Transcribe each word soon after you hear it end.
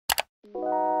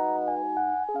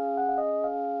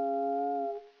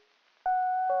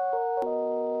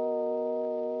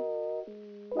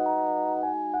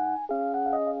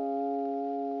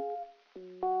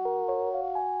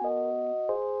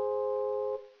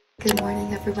Good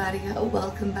morning, everybody.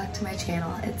 Welcome back to my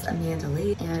channel. It's Amanda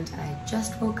Lee, and I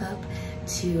just woke up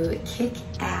to kick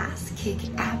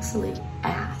absolute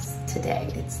ass today.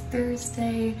 It's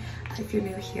Thursday. If you're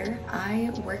new here,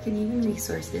 I work in human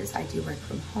resources. I do work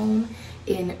from home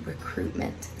in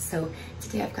recruitment. So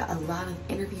today I've got a lot of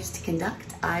interviews to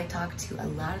conduct. I talk to a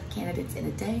lot of candidates in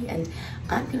a day, and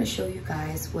I'm gonna show you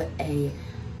guys what a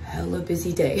hella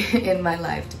busy day in my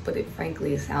life, to put it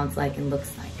frankly, sounds like and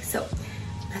looks like. So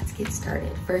let's get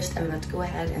started. First, I'm about to go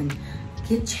ahead and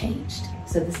get changed.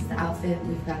 So this is the outfit.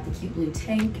 We've got the cute blue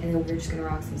tank, and then we're just gonna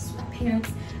rock some sweatpants.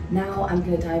 Now I'm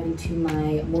gonna dive into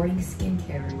my morning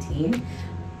skincare routine.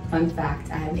 Fun fact,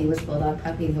 I have an English Bulldog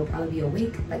puppy, and he'll probably be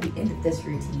awake by the end of this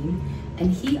routine.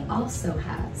 And he also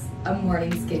has a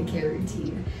morning skincare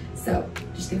routine. So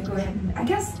just gonna go ahead and, I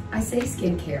guess I say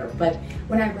skincare, but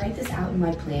when I write this out in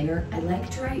my planner, I like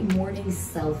to write morning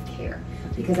self-care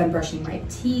because I'm brushing my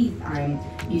teeth, I'm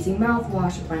using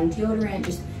mouthwash, applying deodorant,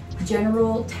 just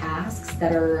general tasks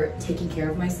that are taking care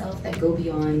of myself that go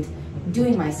beyond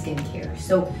doing my skincare.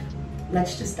 So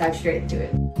let's just dive straight into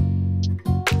it.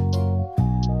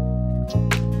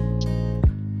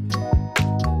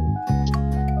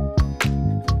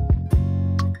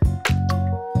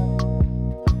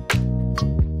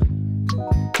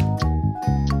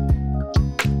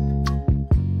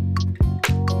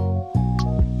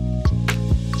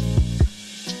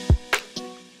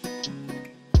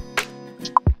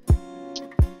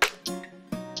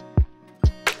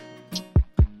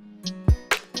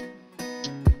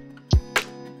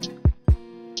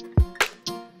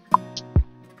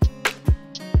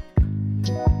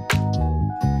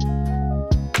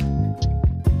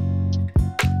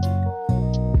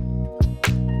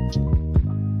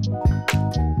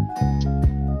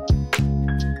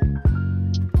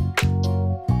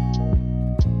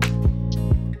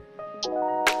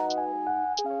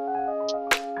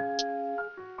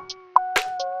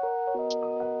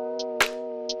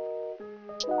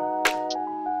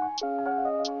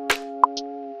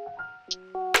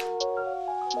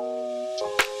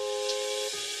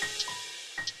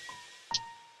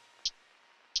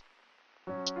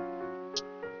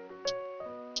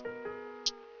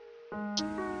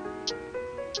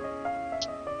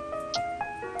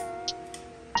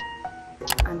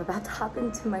 I'm about to hop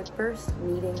into my first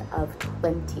meeting of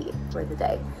 20 for the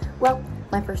day. Well,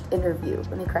 my first interview,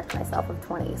 let me correct myself, of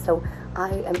 20. So I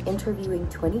am interviewing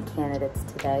 20 candidates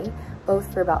today,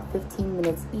 both for about 15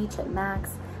 minutes each at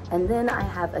max. And then I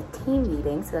have a team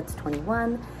meeting, so that's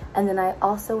 21. And then I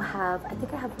also have, I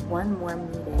think I have one more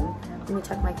meeting. Let me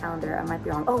check my calendar, I might be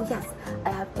wrong. Oh yes, I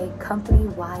have a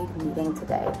company-wide meeting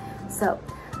today. So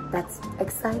that's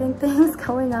exciting things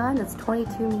going on. It's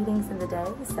 22 meetings in the day,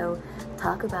 so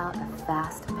talk about a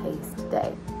fast-paced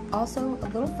day. Also, a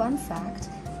little fun fact,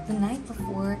 the night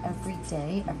before every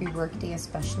day, every work day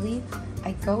especially,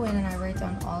 I go in and I write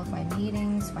down all of my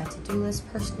meetings, my to-do list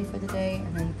personally for the day,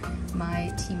 and then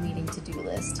my team meeting to-do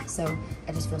list. So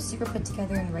I just feel super put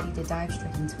together and ready to dive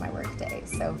straight into my work day.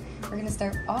 So we're gonna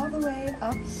start all the way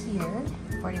up here.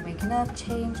 I've already waken up,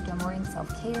 changed, do morning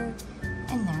self-care,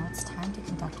 and now it's time to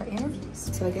conduct our interviews.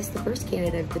 So I guess the first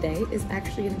candidate of the day is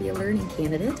actually gonna be a learning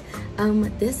candidate.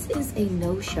 This is a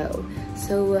no-show.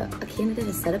 So a candidate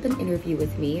has set up an interview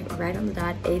with me right on the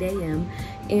dot, 8 a.m.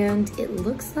 and it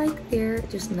looks like they're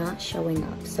just not showing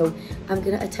up. So I'm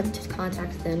gonna attempt to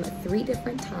contact them 3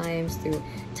 different times through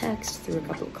text, through a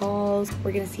couple of calls.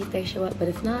 We're gonna see if they show up, but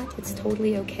if not, it's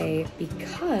totally okay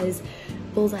because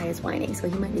Bullseye is whining, so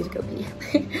he might need to go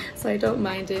pee. So I don't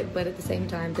mind it, but at the same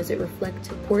time, does it reflect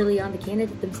poorly on the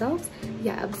candidate themselves?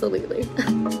 Yeah, absolutely.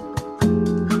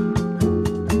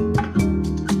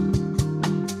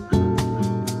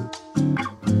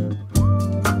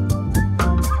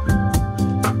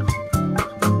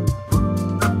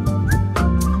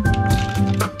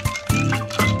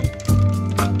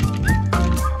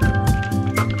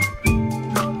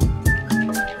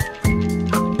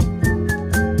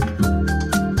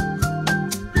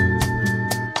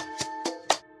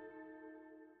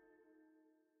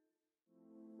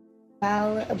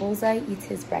 While Bullseye eats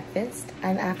his breakfast,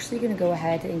 I'm actually gonna go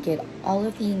ahead and get all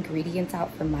of the ingredients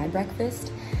out for my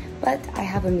breakfast, but I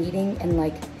have a meeting in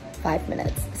like 5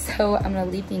 minutes. So I'm gonna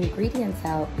leave the ingredients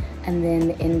out, and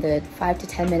then in the 5 to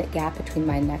 10 minute gap between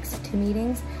my next 2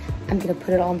 meetings, I'm gonna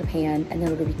put it all in the pan, and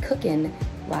then it'll be cooking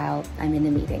while I'm in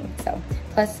the meeting. So,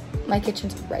 plus my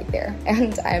kitchen's right there,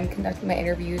 and I'm conducting my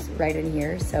interviews right in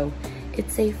here, so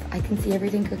it's safe. I can see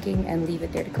everything cooking and leave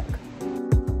it there to cook.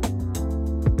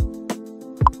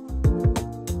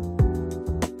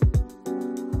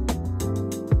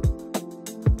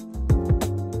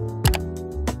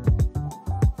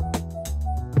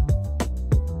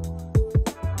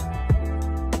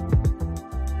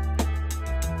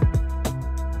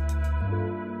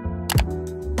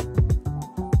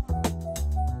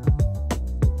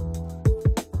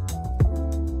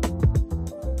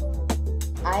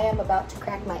 am about to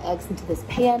crack my eggs into this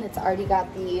pan. It's already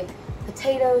got the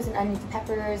potatoes and onions and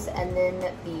peppers, and then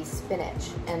the spinach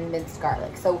and minced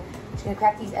garlic. So I'm just gonna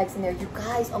crack these eggs in there. You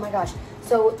guys, oh my gosh.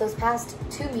 So those past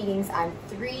 2 meetings, I'm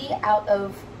 3 out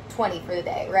of 20 for the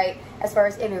day, right? As far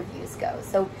as interviews go.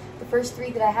 So the first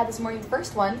 3 that I had this morning, the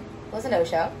first one was a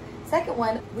no-show. Second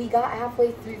one, we got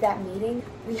halfway through that meeting,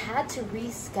 we had to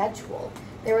reschedule.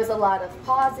 There was a lot of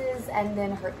pauses, and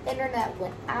then her internet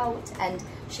went out, and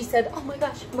she said, oh my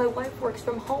gosh, my wife works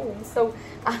from home, so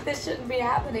this shouldn't be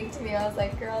happening to me. I was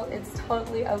like, girl, it's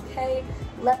totally okay.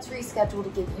 Let's reschedule to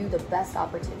give you the best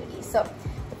opportunity. So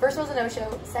the first was a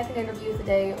no-show. Second interview of the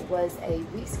day was a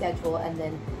reschedule, and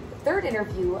then the third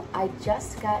interview, I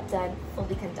just got done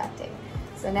fully conducting.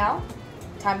 So now,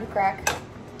 time to crack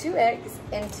 2 eggs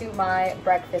into my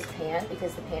breakfast pan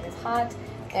because the pan is hot,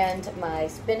 and my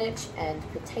spinach and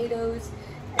potatoes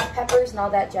and peppers and all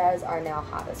that jazz are now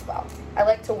hot as well. I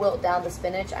like to wilt down the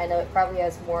spinach. I know it probably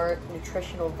has more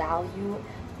nutritional value.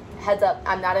 Heads up,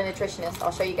 I'm not a nutritionist.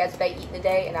 I'll show you guys what I eat in a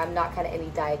day, and I'm not kind of any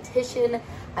dietitian.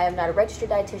 I am not a registered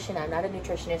dietitian. I'm not a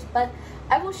nutritionist, but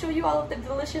I will show you all of the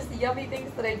delicious, yummy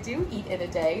things that I do eat in a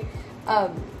day.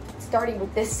 Starting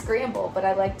with this scramble, but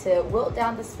I like to wilt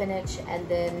down the spinach, and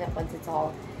then once it's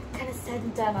all kind of said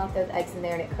and done, I'll throw the eggs in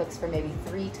there, and it cooks for maybe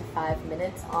 3 to 5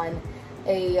 minutes on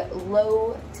a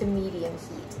low to medium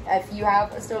heat. If you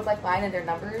have a stove like mine and their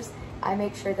numbers, I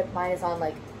make sure that mine is on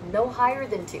like no higher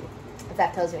than 2, if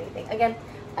that tells you anything. Again,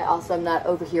 I also am not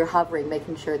over here hovering,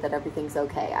 making sure that everything's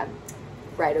okay. I'm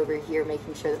right over here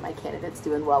making sure that my candidate's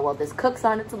doing well while this cooks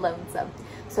on its own.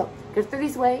 So go through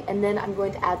these away, and then I'm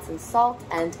going to add some salt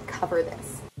and cover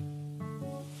this.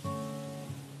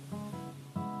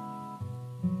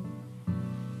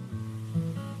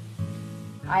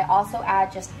 I also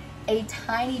add just a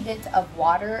tiny bit of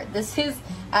water. This is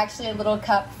actually a little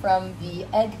cup from the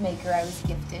egg maker I was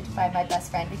gifted by my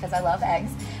best friend because I love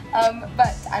eggs.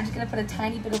 But I'm just gonna put a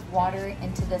tiny bit of water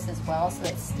into this as well so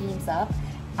it steams up.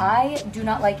 I do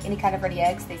not like any kind of ready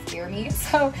eggs, they scare me.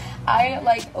 So I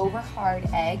like over hard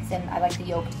eggs, and I like the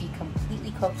yolk to be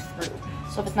completely cooked through.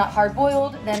 So if it's not hard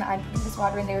boiled, then I'm putting this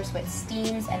water in there so it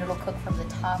steams and it'll cook from the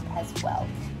top as well.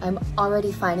 I'm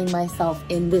already finding myself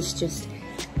in this just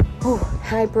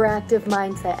hyperactive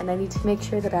mindset, and I need to make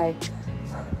sure that I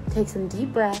take some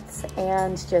deep breaths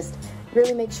and just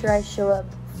really make sure I show up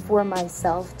for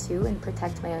myself too and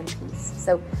protect my own peace.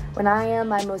 So when I am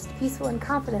my most peaceful and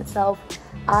confident self,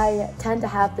 I tend to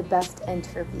have the best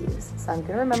interviews. So I'm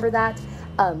gonna remember that.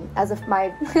 As if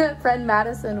my friend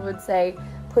Madison would say,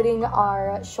 putting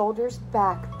our shoulders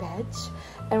back, bitch,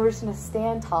 and we're just gonna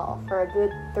stand tall for a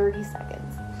good 30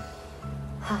 seconds.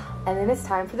 And then it's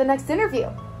time for the next interview.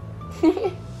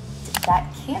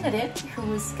 That candidate who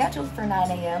was scheduled for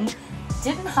 9 a.m.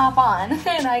 didn't hop on,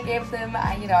 and I gave them,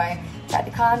 I tried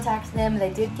to contact them. They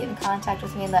did get in contact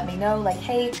with me and let me know, like,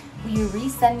 hey, will you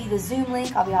resend me the Zoom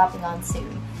link? I'll be hopping on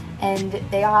soon. And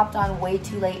they hopped on way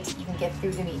too late to even get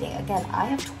through the meeting. Again, I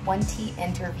have 20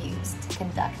 interviews to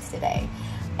conduct today.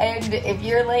 And if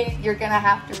you're late, you're gonna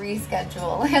have to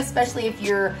reschedule, especially if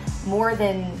you're more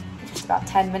than just about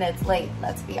 10 minutes late,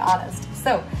 let's be honest.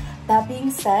 So that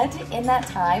being said, in that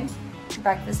time,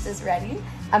 breakfast is ready.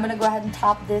 I'm gonna go ahead and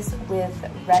top this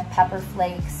with red pepper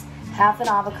flakes, half an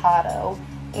avocado,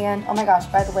 and oh my gosh,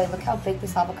 by the way, look how big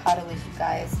this avocado is, you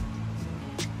guys.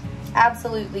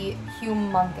 Absolutely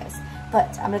humongous.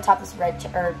 But I'm gonna top this red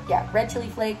chili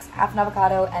flakes, half an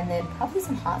avocado, and then probably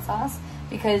some hot sauce,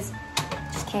 because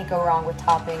just can't go wrong with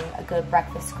topping a good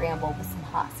breakfast scramble with some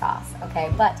hot sauce,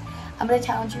 okay? But I'm gonna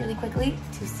challenge you really quickly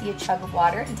to see a chug of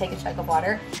water and take a chug of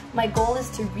water. My goal is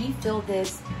to refill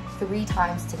this 3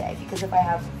 times today, because if I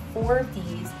have 4 of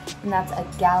these, then that's a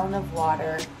gallon of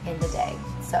water in the day.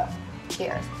 So,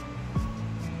 cheers.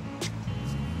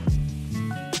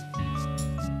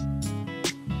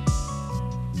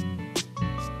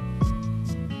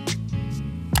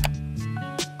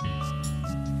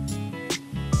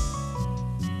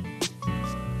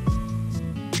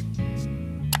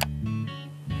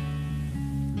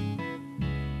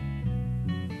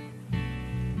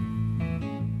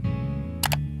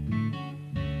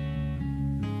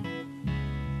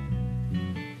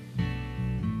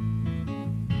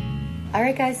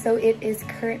 Alright guys, so it is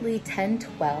currently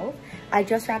 10:12. I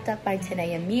just wrapped up my 10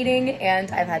 a.m. meeting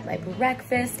and I've had my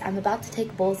breakfast. I'm about to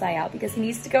take Bullseye out because he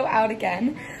needs to go out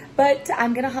again. But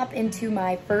I'm gonna hop into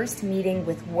my first meeting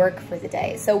with work for the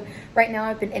day. So right now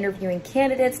I've been interviewing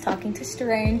candidates, talking to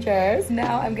strangers.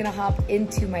 Now I'm gonna hop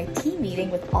into my team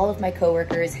meeting with all of my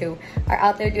coworkers who are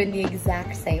out there doing the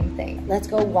exact same thing. Let's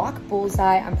go walk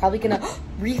Bullseye. I'm probably gonna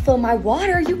refill my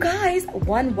water, you guys.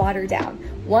 1 water down,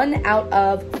 1 out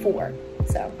of 4.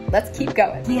 So let's keep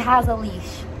going. He has a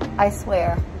leash, I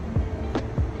swear.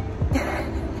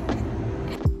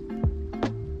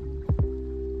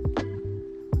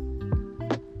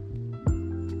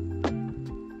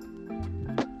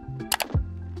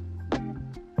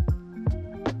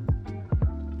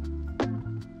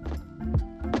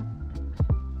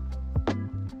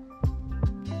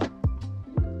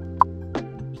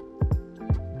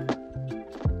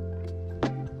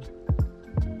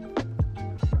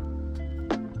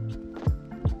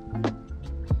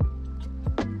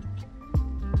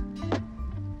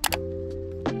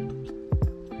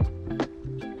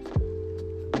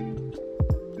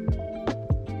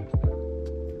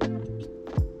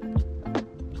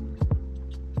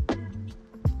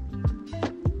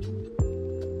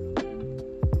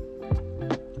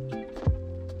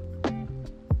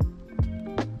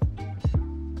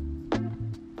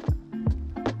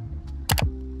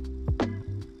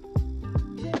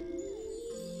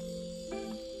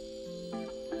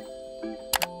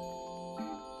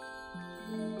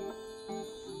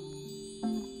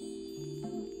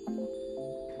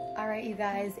 All right, you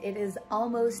guys, it is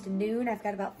almost noon. I've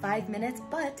got about 5 minutes,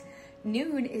 but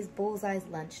noon is Bullseye's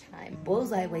lunchtime.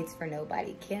 Bullseye waits for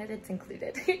nobody, candidates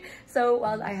included. So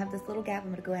while I have this little gap, I'm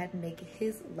gonna go ahead and make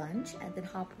his lunch and then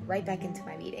hop right back into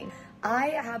my meeting. I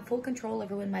have full control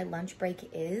over when my lunch break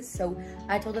is, so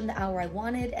I told him the hour I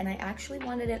wanted, and I actually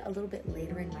wanted it a little bit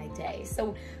later in my day.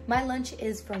 So my lunch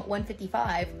is from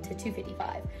 1:55 to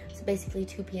 2:55, so basically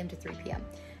 2 p.m. to 3 p.m.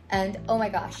 And oh my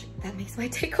gosh, that makes my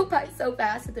day go by so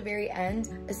fast at the very end,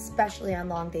 especially on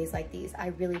long days like these. I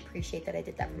really appreciate that I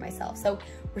did that for myself. So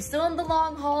we're still in the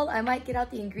long haul. I might get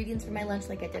out the ingredients for my lunch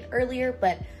like I did earlier,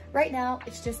 but right now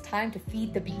it's just time to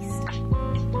feed the beast.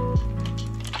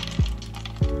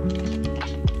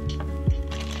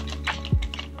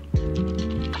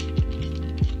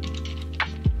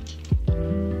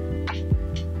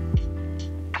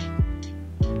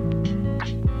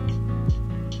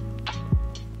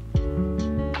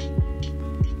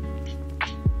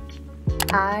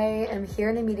 I am here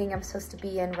in a meeting I'm supposed to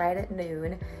be in right at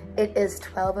noon. It is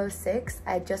 12:06.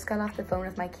 I just got off the phone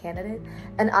with my candidate,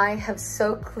 and I have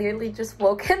so clearly just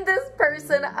woken this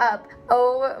person up.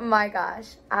 Oh my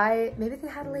gosh. Maybe they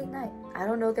had a late night. I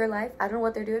don't know their life. I don't know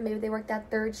what they're doing. Maybe they worked that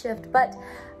 3rd shift, but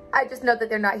I just know that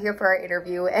they're not here for our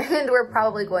interview, and we're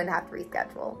probably going to have to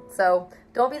reschedule. So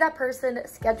don't be that person.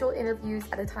 Schedule interviews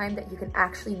at a time that you can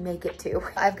actually make it to.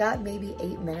 I've got maybe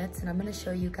 8 minutes, and I'm gonna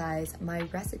show you guys my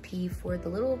recipe for the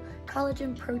little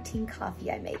collagen protein coffee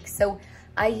I make. So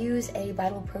I use a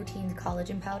Vital Protein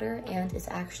collagen powder, and it's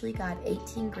actually got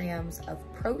 18 grams of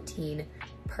protein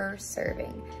per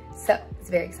serving. So it's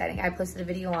very exciting. I posted a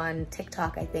video on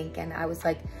TikTok, I think, and I was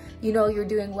like, you know, you're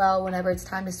doing well whenever it's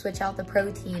time to switch out the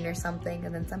protein or something.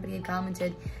 And then somebody had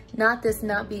commented, not this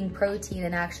not being protein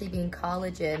and actually being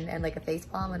collagen, and like a face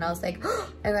palm. And I was like,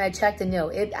 and then I checked, and no,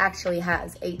 it actually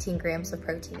has 18 grams of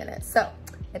protein in it. So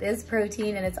it is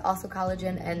protein, and it's also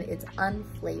collagen, and it's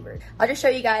unflavored. I'll just show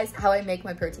you guys how I make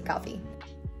my protein coffee.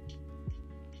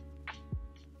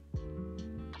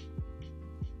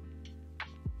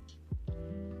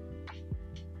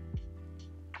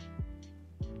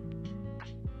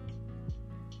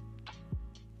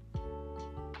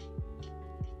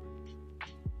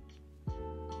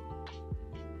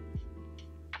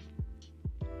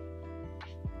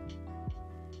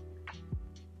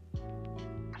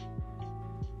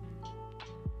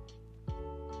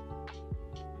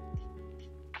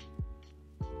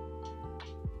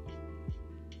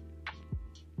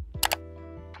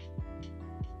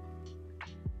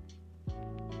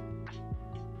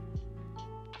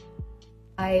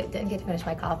 I didn't get to finish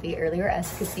my coffee earlier, as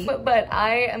you can see, but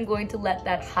I am going to let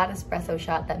that hot espresso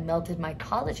shot that melted my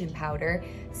collagen powder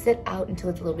sit out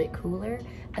until it's a little bit cooler.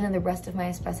 And then the rest of my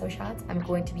espresso shots, I'm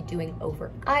going to be doing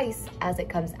over ice as it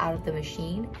comes out of the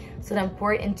machine. So then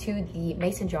pour it into the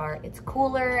mason jar, it's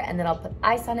cooler, and then I'll put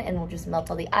ice on it, and we'll just melt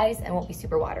all the ice and it won't be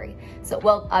super watery. So,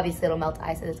 well, obviously it'll melt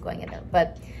ice as it's going in there,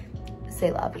 but c'est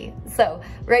la vie. So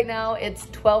right now it's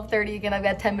 12:30 again. I've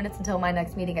got 10 minutes until my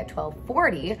next meeting at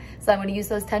 12:40. So I'm gonna use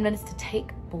those 10 minutes to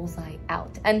take Bullseye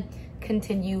out and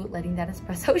continue letting that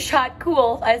espresso shot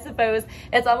cool, I suppose.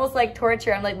 It's almost like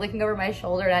torture. I'm like looking over my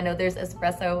shoulder, and I know there's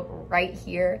espresso right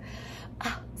here.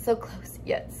 So close,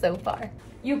 yet so far.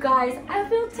 You guys, I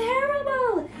feel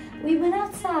terrible. We went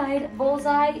outside.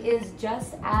 Bullseye is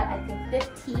just at, I think,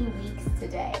 15 weeks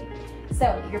today.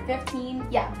 So you're 15?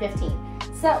 Yeah, 15.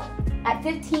 So at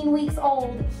 15 weeks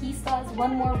old, he still has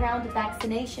one more round of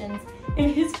vaccinations in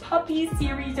his puppy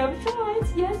series of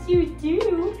shots. Yes, you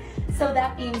do. So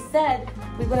that being said,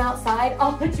 we went outside.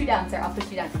 I'll put you down, sir. I'll put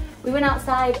you down. We went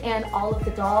outside and all of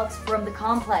the dogs from the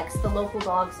complex, the local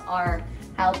dogs, are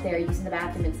out there using the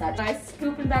bathroom and such. I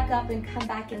scoop him back up and come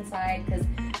back inside because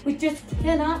we just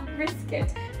cannot risk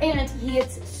it. And he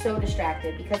gets so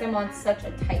distracted because I'm on such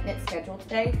a tight-knit schedule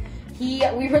today.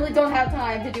 We really don't have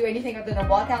time to do anything other than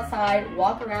walk outside,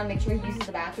 walk around, make sure he uses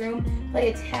the bathroom,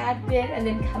 play a tad bit, and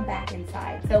then come back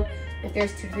inside. So if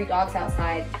there's 2 to 3 dogs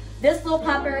outside, this little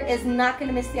pupper is not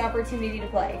gonna miss the opportunity to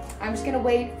play. I'm just gonna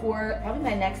wait for probably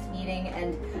my next meeting,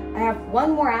 and I have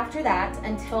one more after that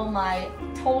until my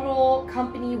total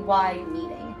company-wide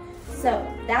meeting. So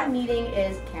that meeting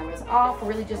is cameras off. We're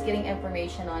really just getting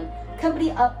information on company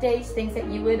updates, things that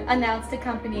you would announce to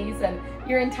companies and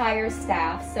your entire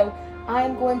staff. So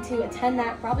I'm going to attend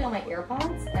that probably on my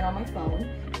AirPods and on my phone.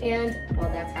 And while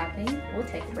that's happening, we'll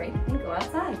take a break and go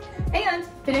outside and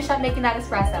finish up making that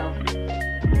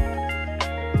espresso.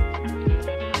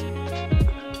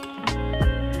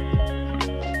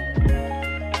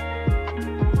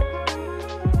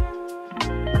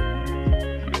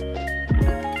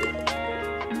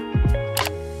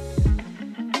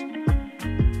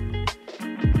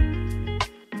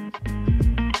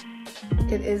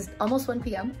 It is almost 1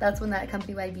 p.m. That's when that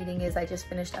company-wide meeting is. I just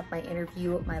finished up my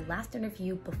interview, my last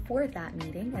interview before that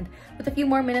meeting. And with a few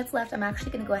more minutes left, I'm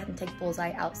actually gonna go ahead and take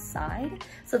Bullseye outside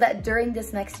so that during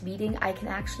this next meeting, I can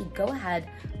actually go ahead,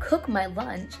 cook my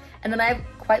lunch. And then I've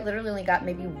quite literally only got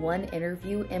maybe 1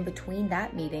 interview in between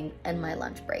that meeting and my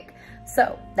lunch break.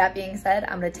 So that being said,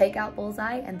 I'm gonna take out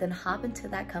Bullseye and then hop into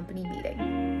that company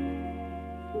meeting.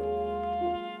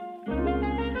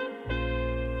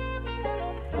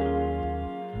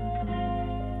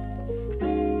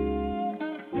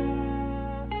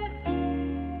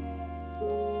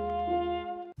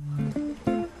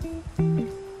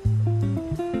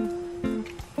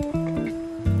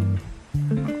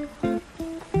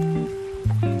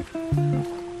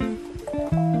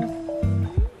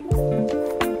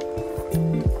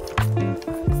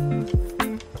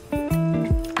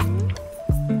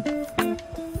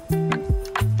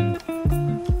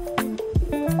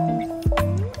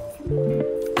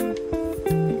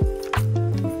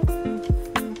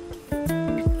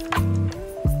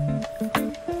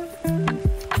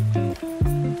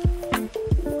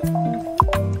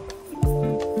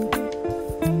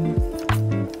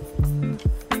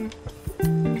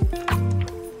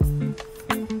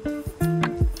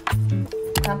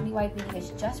 Company-wide meeting is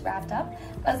just wrapped up.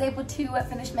 I was able to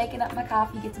finish making up my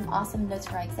coffee, get some awesome notes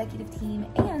for our executive team,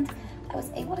 and I was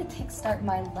able to kickstart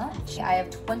my lunch. I have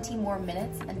 20 more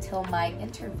minutes until my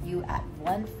interview at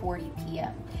 1:40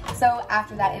 p.m. So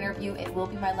after that interview, it will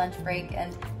be my lunch break,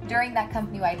 and during that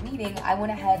company-wide meeting, I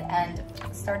went ahead and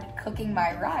started cooking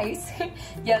my rice.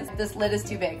 Yes, this lid is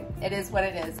too big. It is what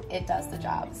it is. It does the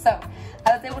job. So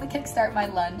I was able to kickstart my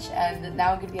lunch, and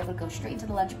now I'm gonna be able to go straight into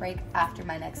the lunch break after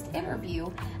my next interview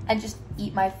and just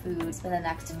eat my food, spend the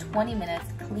next 20 minutes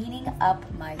cleaning up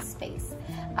my space.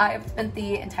 I've spent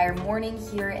the entire morning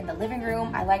here in the living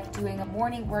room. I like doing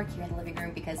morning work here in the living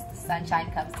room because the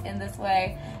sunshine comes in this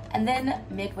way. And then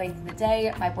midway through the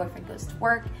day, my boyfriend goes to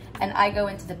work and I go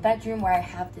into the bedroom where I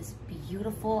have this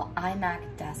beautiful iMac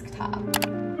desktop.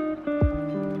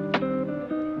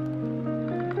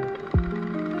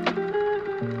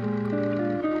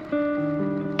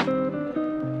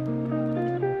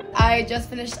 I just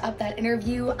finished up that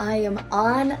interview. I am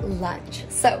on lunch.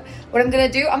 So what I'm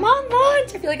gonna do, I'm on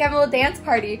lunch. I feel like I have a little dance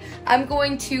party. I'm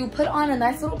going to put on a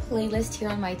nice little playlist here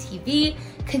on my TV,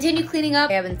 continue cleaning up.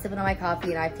 I've been sipping on my coffee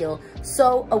and I feel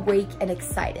so awake and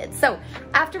excited. So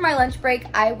after my lunch break,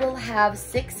 I will have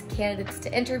 6 candidates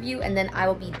to interview and then I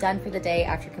will be done for the day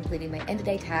after completing my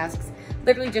end-of-day tasks.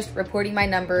 Literally just reporting my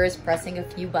numbers, pressing a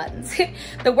few buttons.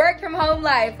 The work from home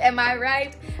life, am I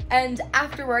right? And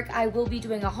after work, I will be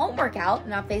doing a home workout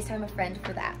and I'll FaceTime a friend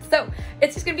for that. So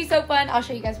it's just gonna be so fun. I'll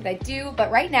show you guys what I do. But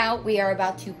right now we are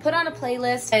about to put on a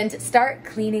playlist and start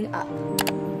cleaning up.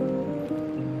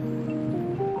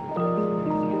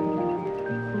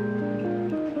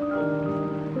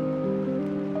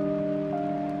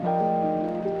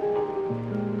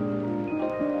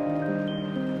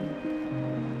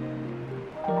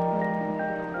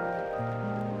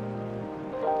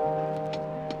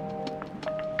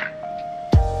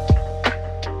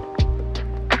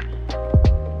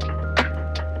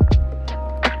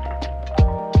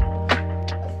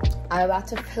 I'm about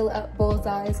to fill up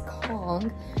Bullseye's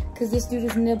Kong because this dude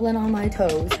is nibbling on my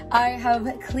toes. I have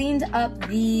cleaned up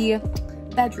the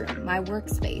bedroom, my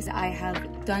workspace. I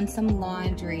have done some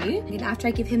laundry. And after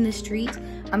I give him this treat,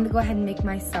 I'm gonna go ahead and make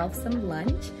myself some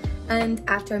lunch. And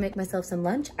after I make myself some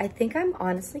lunch, I think I'm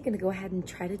honestly gonna go ahead and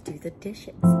try to do the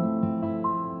dishes.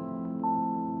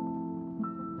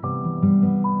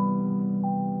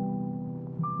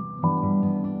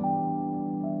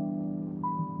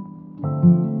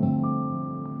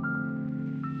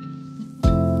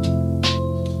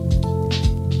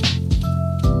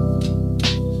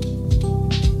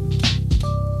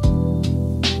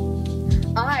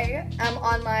 I'm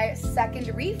on my second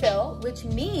refill, which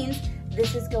means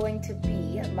this is going to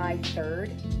be my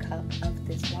third cup of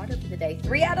this water for the day.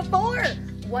 3 out of 4.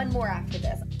 One more after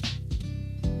this.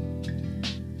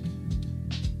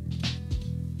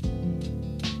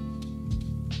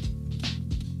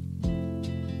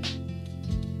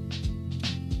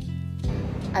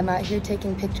 I'm out here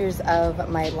taking pictures of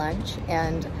my lunch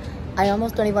and I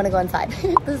almost don't even want to go inside.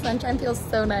 The sunshine feels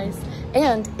so nice.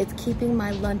 And it's keeping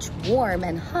my lunch warm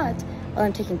and hot while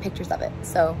I'm taking pictures of it.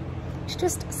 So it's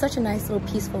just such a nice little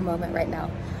peaceful moment right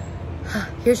now.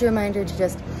 Here's your reminder to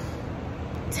just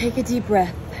take a deep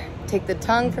breath. Take the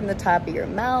tongue from the top of your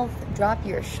mouth, drop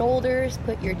your shoulders,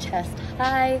 put your chest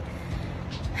high,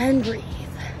 and breathe.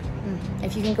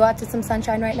 If you can go out to some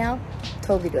sunshine right now,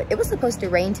 totally do it. It was supposed to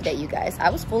rain today, you guys. I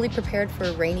was fully prepared for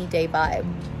a rainy day vibe.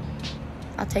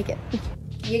 I'll take it.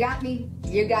 You got me.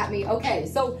 You got me. Okay,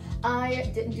 so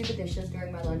I didn't do the dishes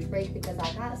during my lunch break because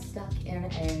I got stuck in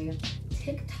a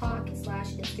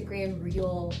TikTok/Instagram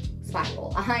reel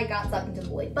spiral. I got sucked into the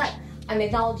void, but I'm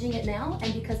acknowledging it now,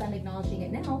 and because I'm acknowledging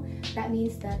it now, that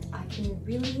means that I can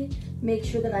really make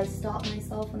sure that I stop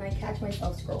myself when I catch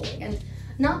myself scrolling. And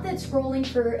not that scrolling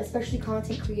for especially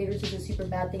content creators is a super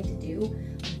bad thing to do,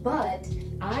 but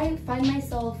I find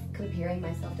myself comparing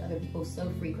myself to other people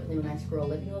so frequently when I scroll.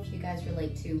 Let me know if you guys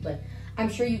relate too, but I'm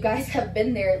sure you guys have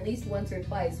been there at least once or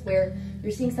twice where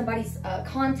you're seeing somebody's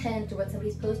content or what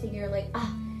somebody's posting and you're like,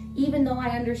 even though I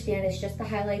understand it's just the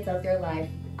highlights of their life,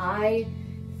 I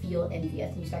feel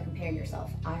envious, and you start comparing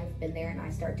yourself. I've been there and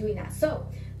I start doing that. So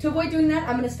to avoid doing that,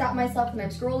 I'm gonna stop myself when I'm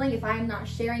scrolling. If I'm not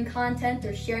sharing content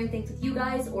or sharing things with you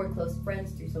guys or close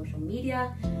friends through social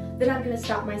media, then I'm gonna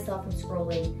stop myself from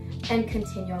scrolling and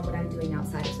continue on what I'm doing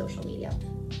outside of social media.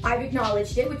 I've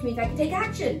acknowledged it, which means I can take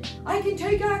action. I can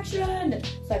take action.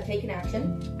 So I've taken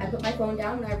action. I put my phone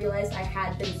down and I realized I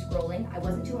had been scrolling. I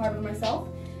wasn't too hard on myself.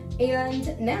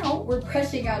 And now we're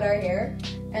brushing out our hair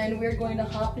and we're going to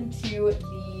hop into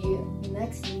the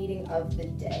next meeting of the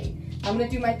day. I'm gonna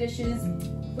do my dishes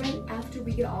right after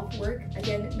we get off work.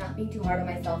 Again, not being too hard on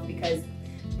myself because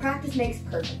practice makes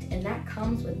perfect, and that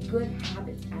comes with good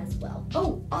habits as well.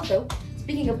 Oh, also,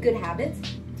 speaking of good habits,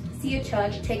 see a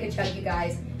chug, take a chug, you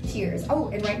guys. Cheers. Oh,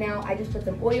 and right now I just put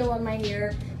some oil on my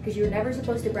hair because you're never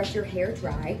supposed to brush your hair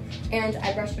dry, and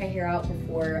I brushed my hair out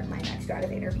before my next round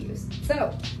of interviews.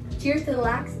 So, cheers to the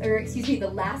last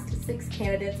 6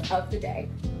 candidates of the day.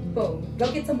 Boom. Go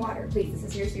get some water, please. This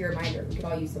is seriously a reminder. We could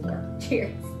all use some more.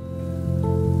 Cheers.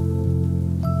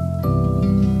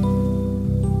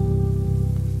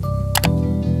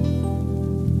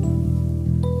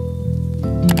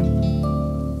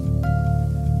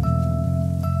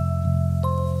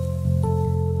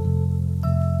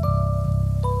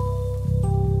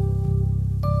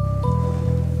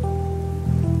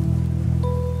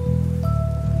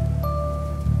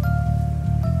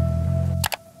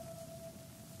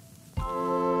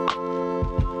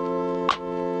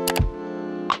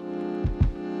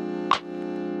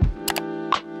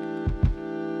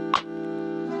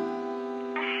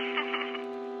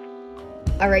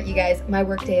 All right, you guys, my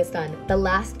workday is done. The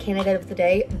last candidate of the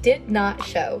day did not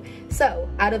show. So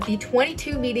out of the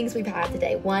 22 meetings we've had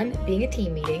today, one being a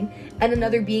team meeting and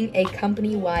another being a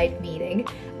company-wide meeting,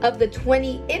 of the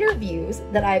 20 interviews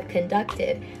that I've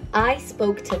conducted, I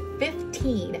spoke to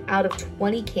 15 out of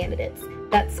 20 candidates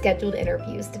that scheduled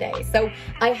interviews today. So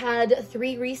I had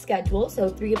 3 rescheduled, so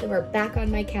 3 of them are back on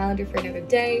my calendar for another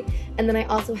day, and then I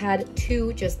also had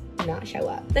 2 just not show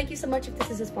up. Thank you so much if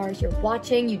this is as far as you're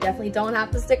watching. You definitely don't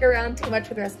have to stick around too much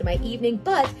for the rest of my evening,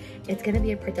 but it's gonna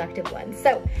be a productive one.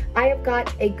 So I have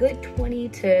got a good 20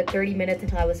 to 30 minutes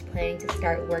until I was planning to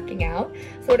start working out.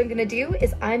 So what I'm gonna do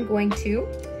is I'm going to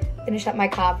finish up my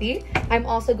coffee. I'm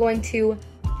also going to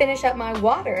finish up my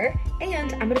water,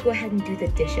 and I'm gonna go ahead and do the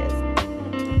dishes.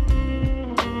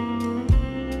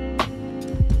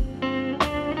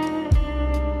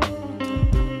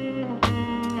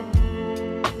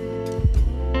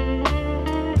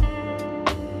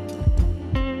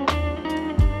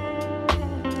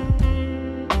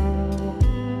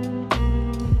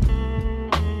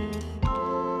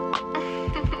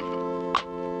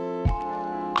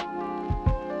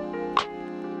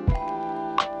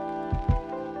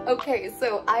 Okay,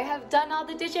 so I have done all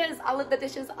the dishes. All of the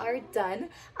dishes are done.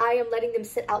 I am letting them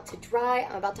sit out to dry.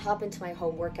 I'm about to hop into my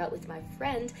home workout with my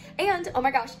friend. And oh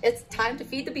my gosh, it's time to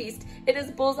feed the beast. It is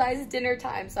Bullseye's dinner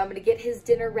time. So I'm gonna get his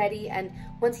dinner ready. And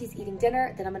once he's eating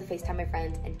dinner, then I'm gonna FaceTime my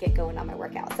friend and get going on my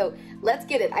workout. So let's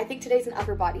get it. I think today's an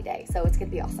upper body day, so it's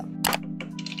gonna be awesome.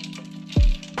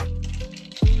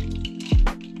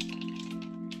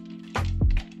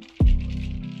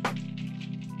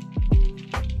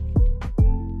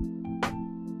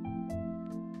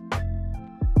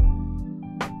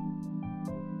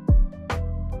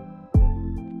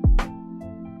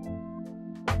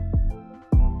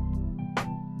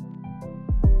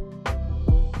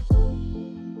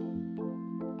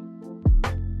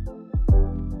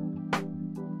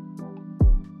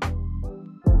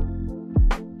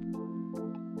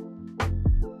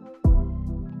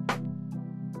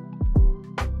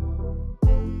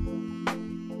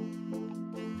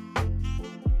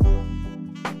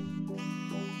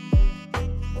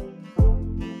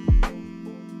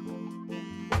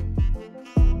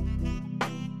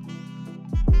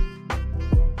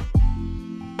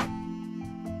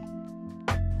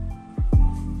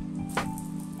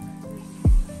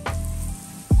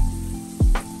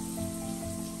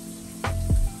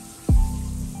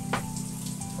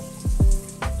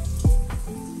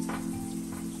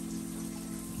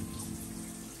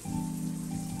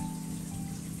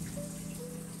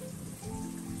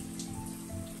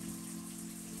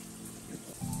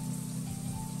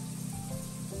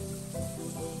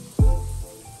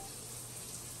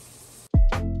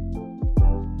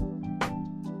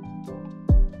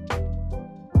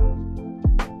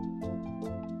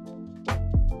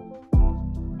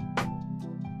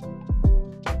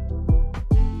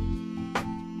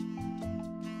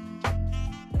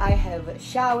 I have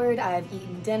showered, I have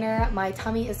eaten dinner, my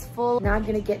tummy is full. Now I'm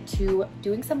gonna get to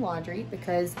doing some laundry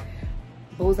because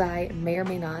Bullseye may or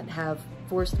may not have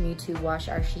forced me to wash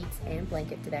our sheets and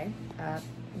blanket today. I'm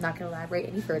not gonna elaborate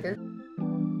any further.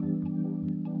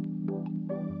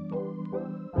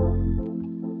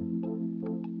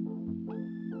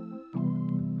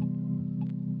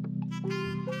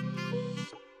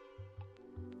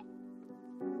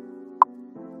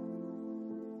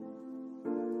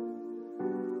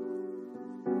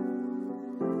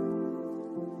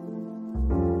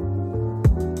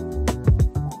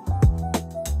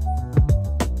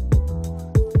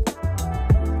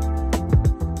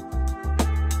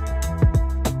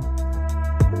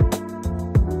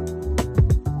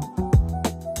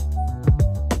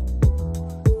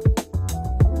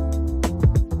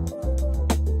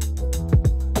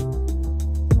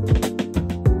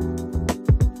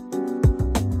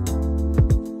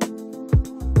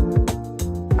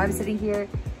 I'm sitting here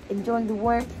enjoying the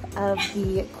warmth of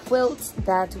the quilt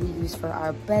that we use for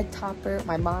our bed topper.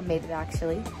 My mom made it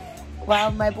actually.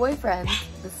 While my boyfriend,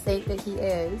 the saint that he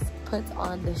is, puts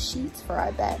on the sheets for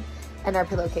our bed and our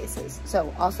pillowcases.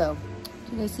 So also,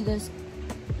 do you guys see this?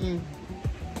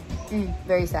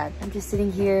 Very sad. I'm just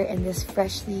sitting here in this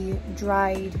freshly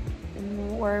dried,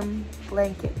 warm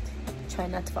blanket,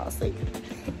 trying not to fall asleep.